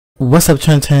What's up,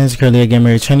 Trenton? It's currently a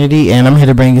gamer Trinity, and I'm here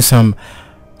to bring you some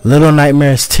Little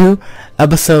Nightmares 2,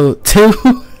 episode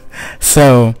 2.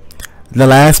 So, the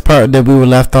last part that we were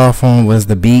left off on was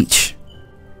the beach.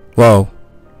 Whoa.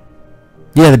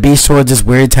 Yeah, the beach towards this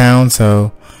weird town,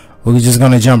 so we're just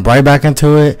gonna jump right back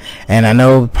into it. And I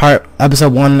know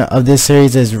episode 1 of this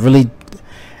series is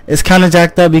it's kind of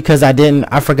jacked up because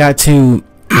I forgot to,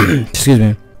 excuse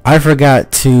me, I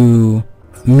forgot to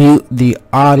mute the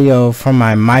audio from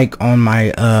my mic on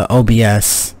my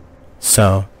OBS.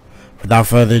 So without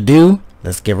further ado,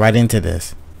 let's get right into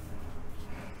this.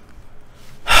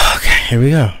 Okay, here we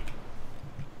go.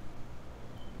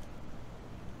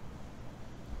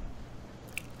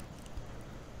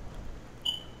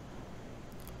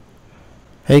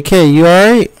 Hey kid, you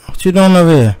alright? What you doing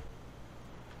over here?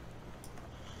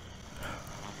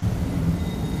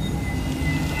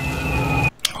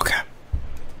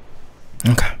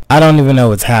 Okay. I don't even know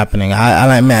what's happening. I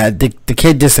like, man, the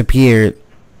kid disappeared.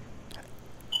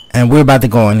 And we're about to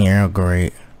go in here. Oh,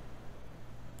 great.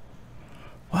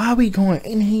 Why are we going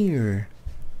in here?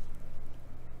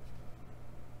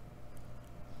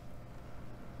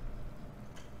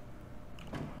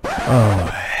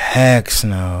 Oh, heck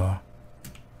no.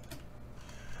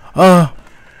 Oh.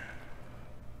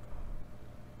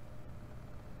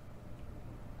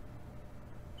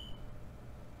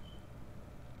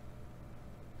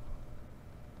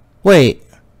 Wait.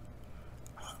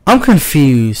 I'm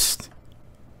confused.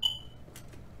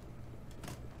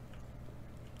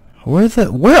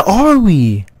 Where are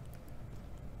we?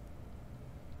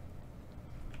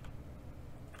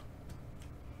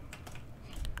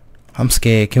 I'm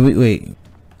scared. Can we wait?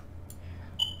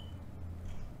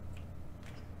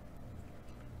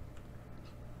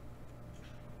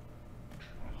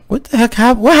 What the heck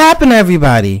happened? What happened to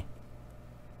everybody?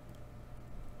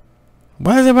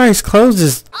 Why is everybody's clothes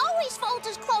just... Always folds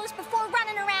his clothes before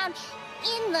running around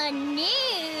in the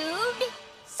nude.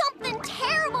 Something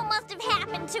terrible must have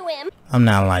happened to him. I'm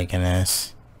not liking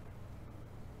this.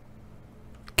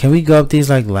 Can we go up these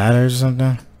like ladders or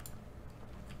something?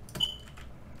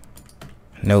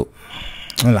 Nope.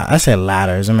 I said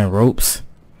ladders. I mean ropes.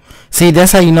 See,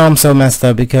 that's how you know I'm so messed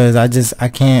up, because I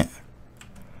can't.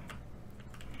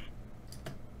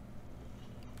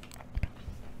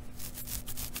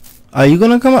 Are you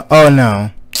gonna come up? Oh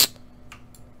no.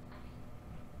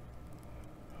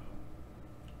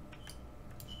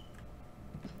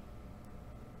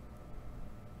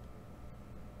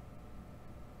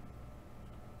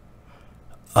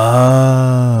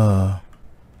 Oh.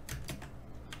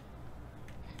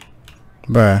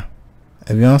 Bruh.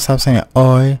 If you don't stop saying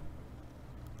oi,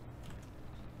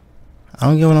 I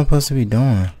don't get what I'm supposed to be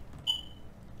doing.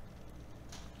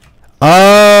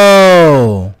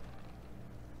 Oh.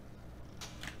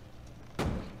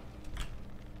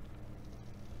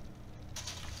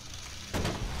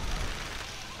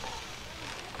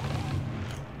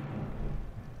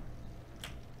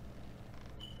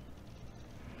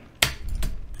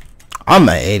 I'm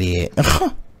an idiot.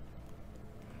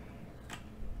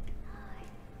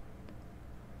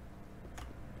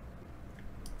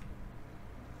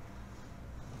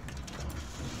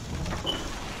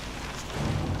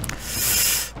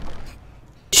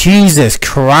 Jesus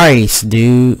Christ,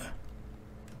 dude.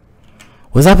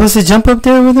 Was I supposed to jump up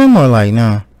there with him or like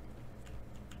no?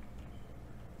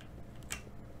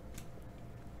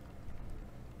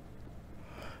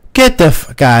 Get the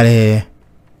fuck out of here.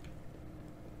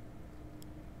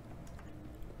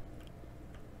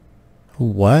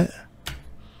 What?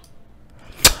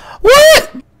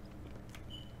 What?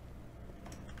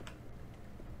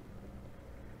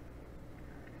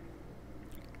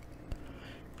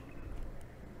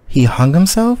 He hung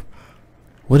himself?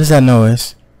 What is that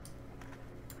noise?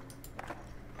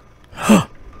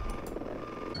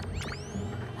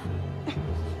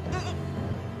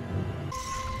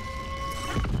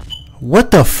 What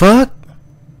the fuck?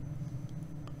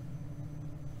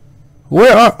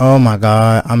 Where are... Oh my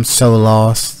god, I'm so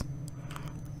lost.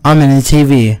 I'm in the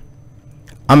TV.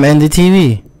 I'm in the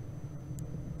TV.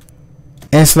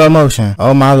 In slow motion.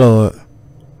 Oh my lord.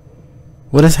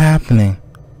 What is happening?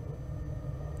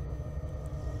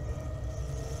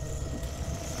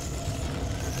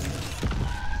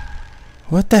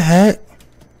 What the heck?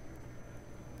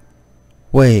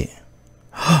 Wait.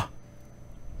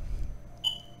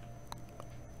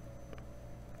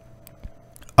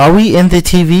 Are we in the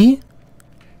TV?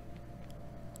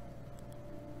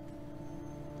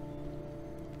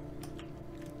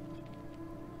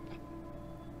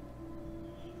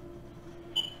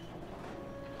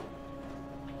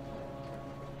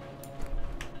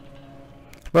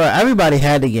 Bro, everybody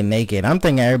had to get naked. I'm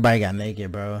thinking everybody got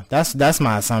naked, bro. That's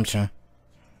my assumption.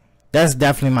 That's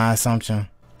definitely my assumption.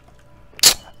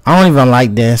 I don't even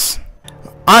like this.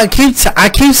 I keep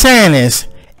saying this.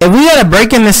 If we gotta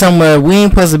break into somewhere, we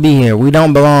ain't supposed to be here. We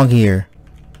don't belong here.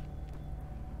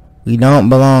 We don't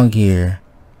belong here.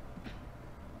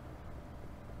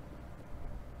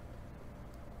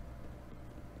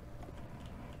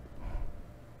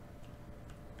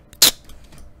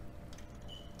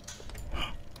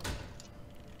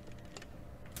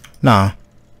 Nah.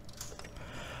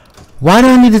 Why do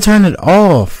I need to turn it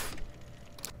off?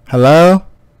 Hello?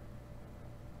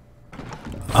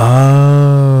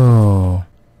 Oh.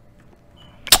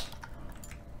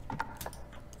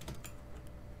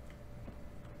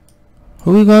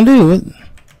 What we gonna do?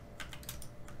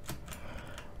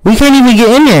 We can't even get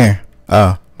in there.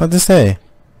 Oh, about to say.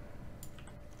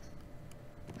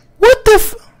 What the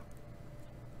f-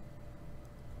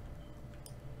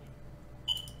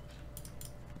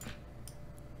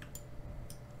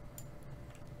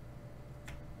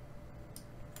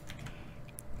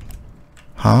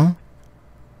 Huh?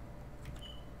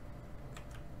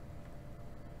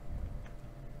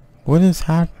 What is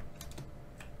happening?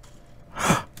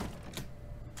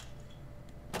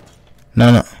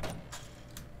 No.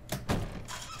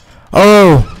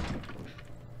 Oh.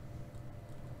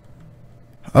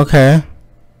 Okay.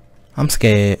 I'm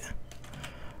scared.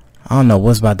 I don't know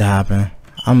what's about to happen.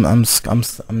 I'm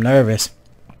nervous.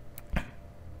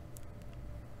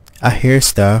 I hear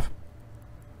stuff.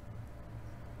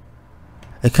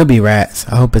 It could be rats.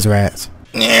 I hope it's rats.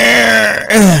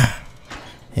 Yeah.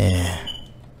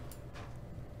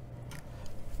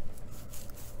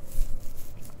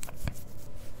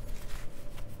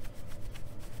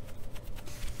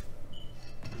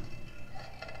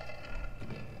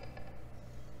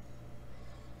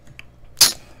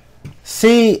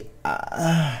 See,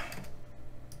 I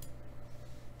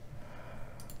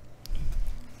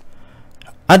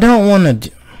don't want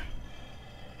to.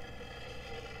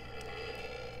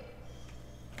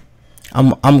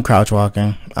 I'm crouch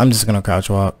walking. I'm just gonna crouch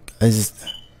walk. It's just.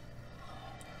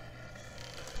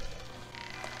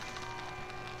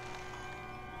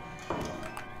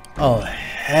 Oh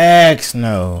heck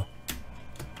no!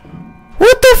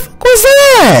 What the fuck was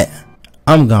that?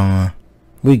 I'm gone.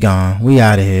 We gone. We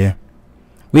out of here.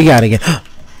 We gotta get.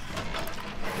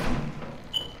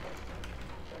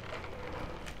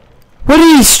 What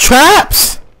are these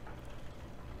traps?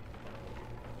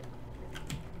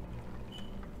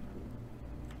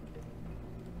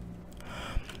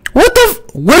 What the?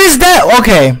 What is that?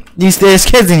 Okay, there's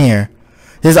kids in here.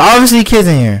 There's obviously kids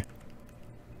in here.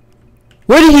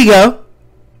 Where did he go?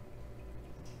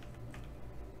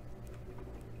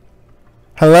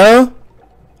 Hello?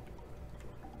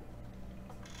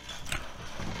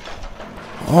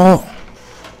 Oh.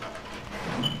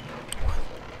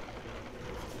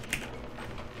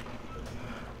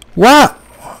 What?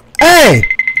 Hey!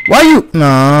 Why you? No,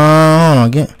 hold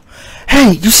on, get.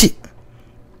 Hey, you see?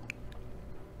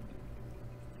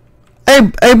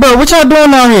 Hey, bro, what y'all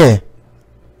doing out here?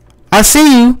 I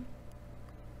see you.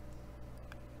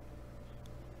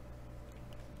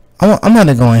 I'm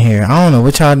gonna go in here. I don't know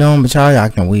what y'all doing, but y'all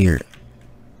acting weird.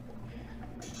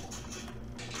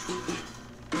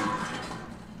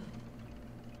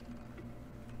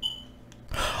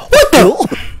 What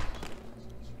the?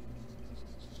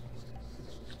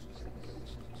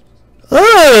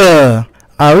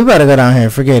 Alright, we better go down here.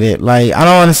 Forget it. Like, I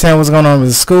don't understand what's going on with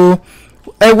the school.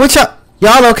 Hey, what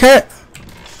y'all okay?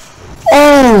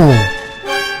 Oh!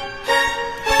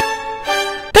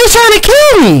 They trying to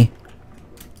kill me!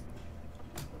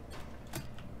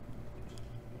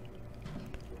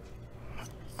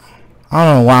 I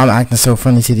don't know why I'm acting so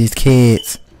funny to these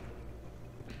kids.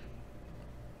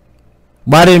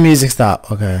 Why did the music stop?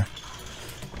 Okay.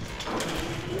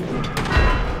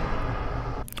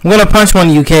 I'm gonna punch one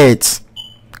of you kids.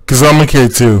 Cause I'm a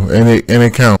kid too, and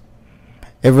it counts.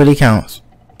 It really counts.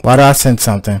 Why do I sense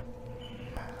something?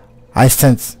 I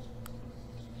sense.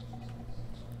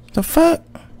 The fuck?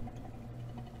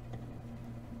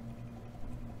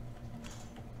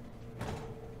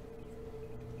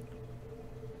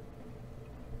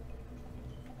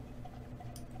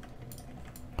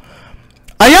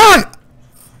 Are y'all?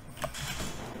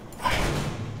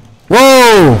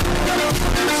 Whoa!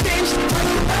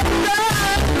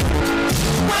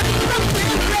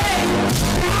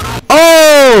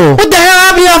 Oh! What the hell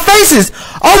happened to y'all faces?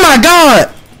 Oh my god!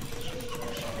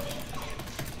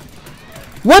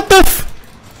 What the f-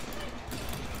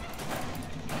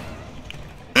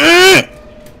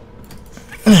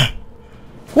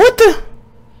 What the?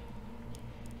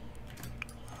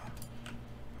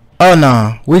 Oh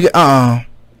no, we Took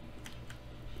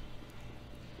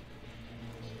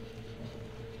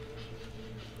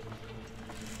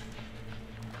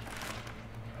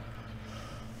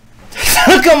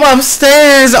him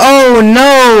upstairs. Oh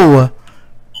no.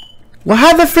 Well,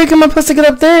 how the freak am I supposed to get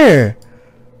up there?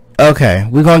 Okay,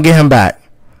 we're gonna get him back.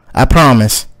 I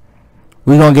promise.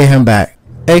 We're gonna get him back.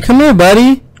 Hey, come here,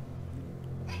 buddy.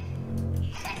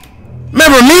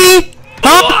 Remember me?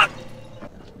 Huh?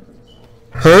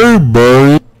 Hey,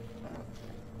 buddy.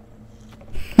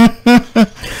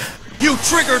 You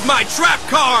triggered my trap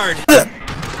card!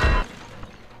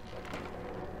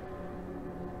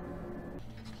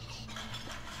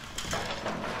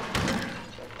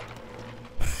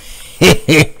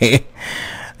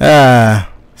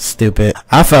 Stupid.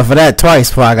 I fell for that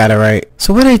twice before I got it right.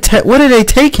 So where did they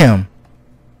take him?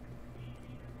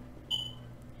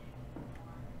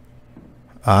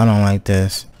 Oh, I don't like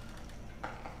this.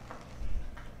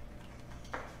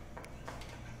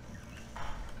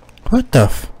 What the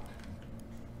f...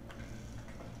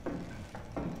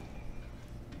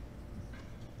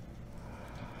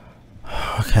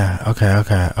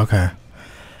 Okay.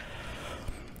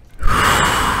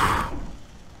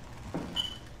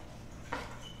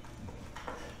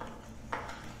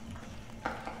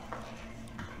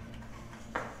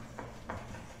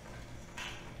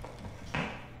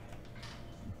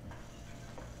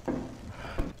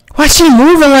 Why's she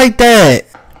moving like that?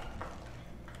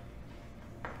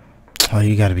 Oh,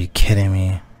 you gotta be kidding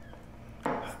me.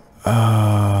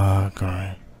 Oh,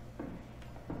 God.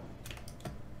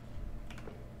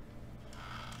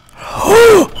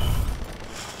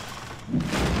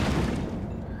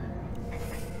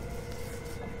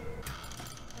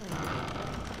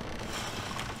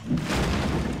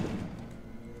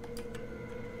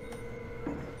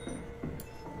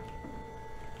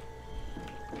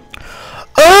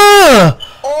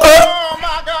 Oh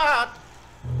my god!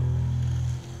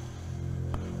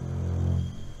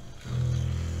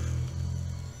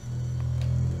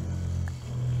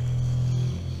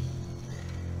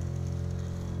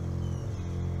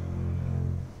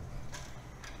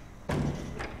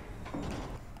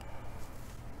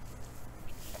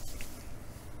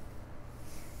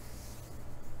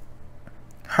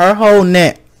 Her whole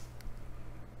neck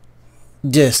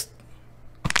just...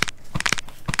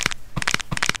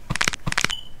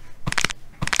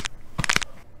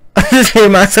 I just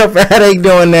gave myself a headache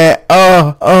doing that.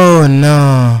 Oh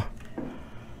no.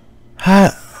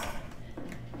 How?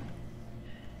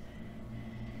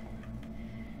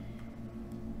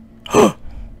 Oh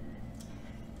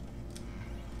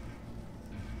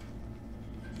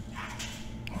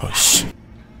shit.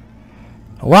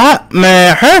 What?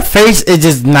 Man, her face is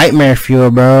just nightmare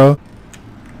fuel, bro.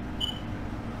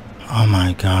 Oh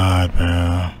my god,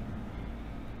 bro.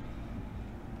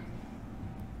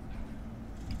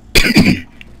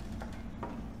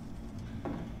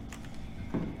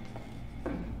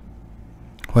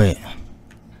 Wait.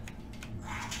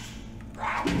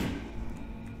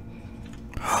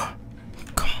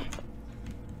 Come on.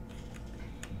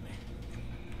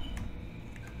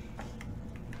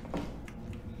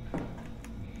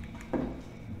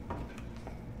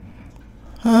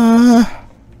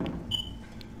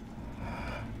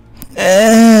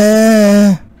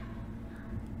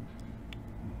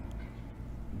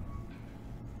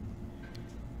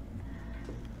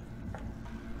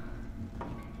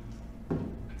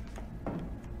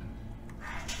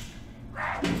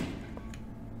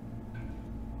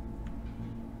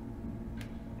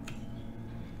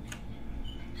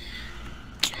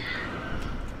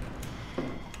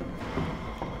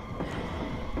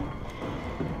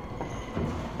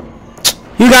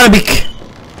 You gotta be...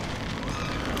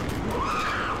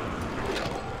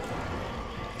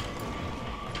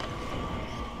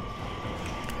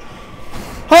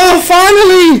 Oh,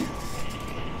 finally!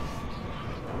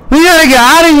 We gotta get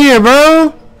out of here,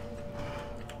 bro!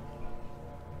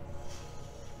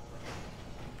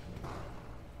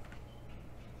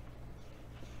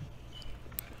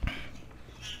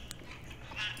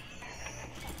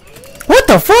 What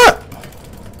the fuck?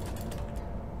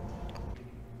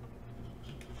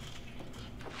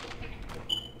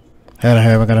 I gotta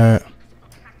hurry.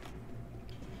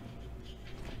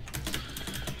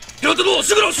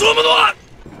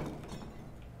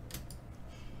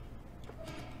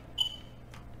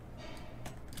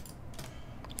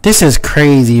 This is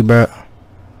crazy, bro.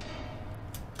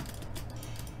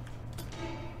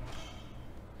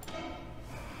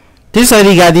 This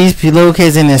lady got these little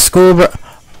kids in his school, bro.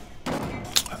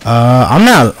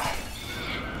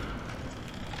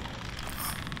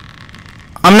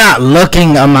 I'm not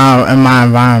looking in my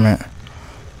environment.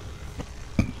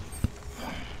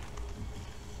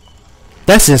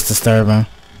 That's just disturbing.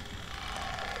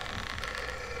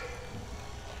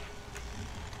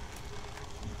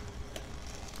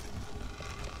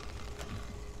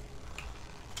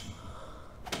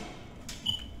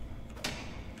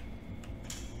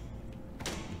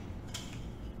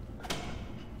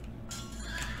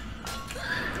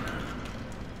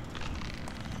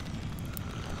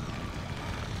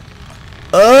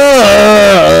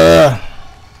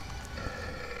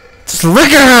 Just look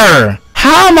at her.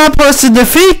 How am I supposed to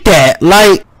defeat that?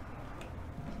 Like,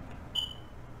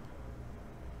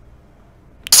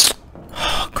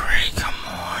 oh, great, come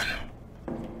on.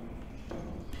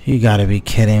 You gotta be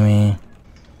kidding me.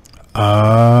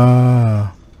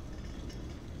 Oh.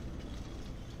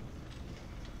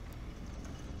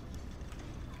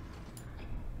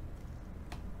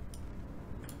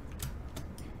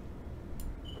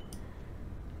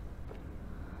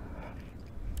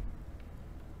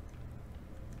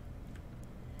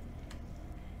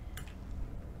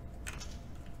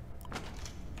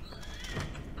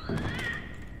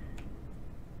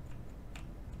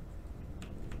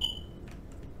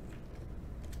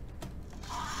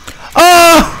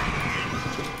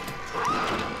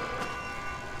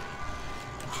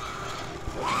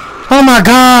 Oh my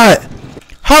god!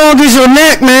 How long is your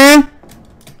neck, man?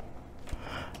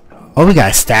 Oh, we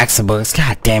got stacks of books.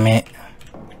 God damn it.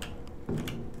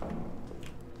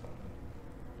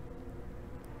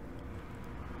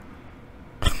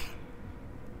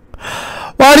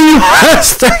 Why do you have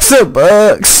stacks of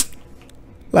books?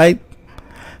 Like,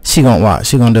 she gonna watch.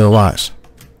 She gonna do a watch.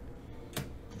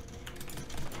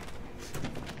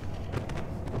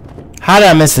 How did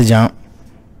I miss the jump?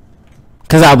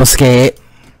 Cause I was scared.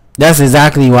 That's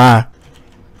exactly why.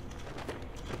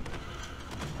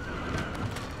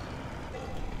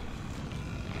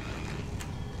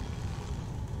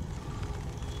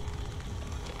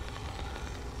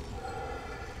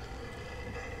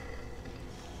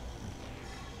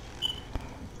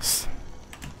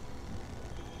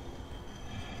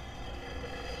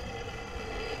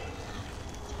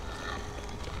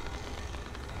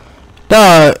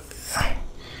 Dog.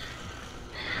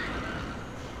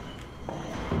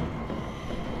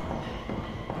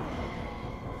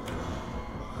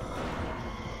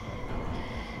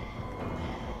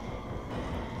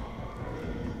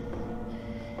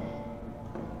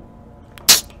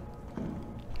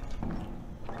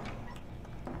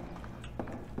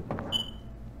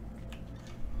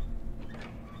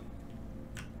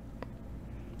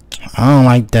 I don't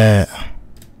like that.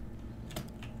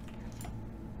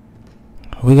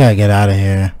 We gotta get out of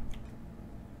here.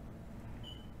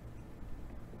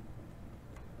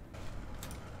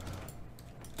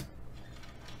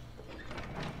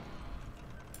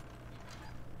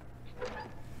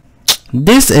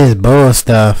 This is bull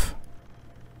stuff.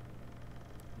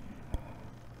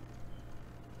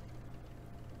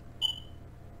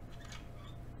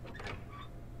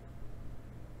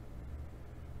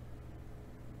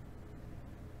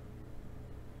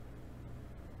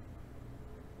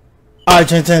 Alright,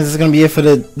 this is gonna be it for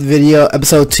the video,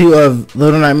 episode 2 of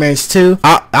Little Nightmares 2.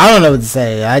 I don't know what to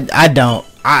say. I don't.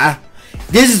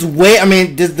 This is way. I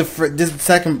mean, this is the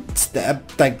second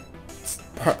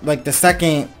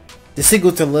the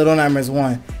sequel to Little Nightmares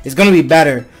 1. It's gonna be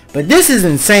better, but this is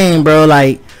insane, bro.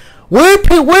 Like, where are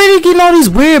they getting all these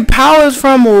weird powers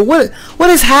from, or what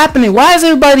is happening? Why is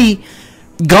everybody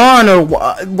gone, or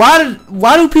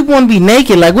why do people want to be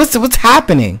naked? Like, what's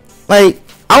happening? Like,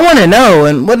 I want to know.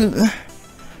 And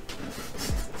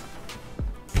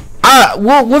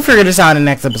we'll figure this out in the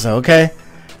next episode, okay?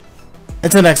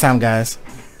 Until next time, guys.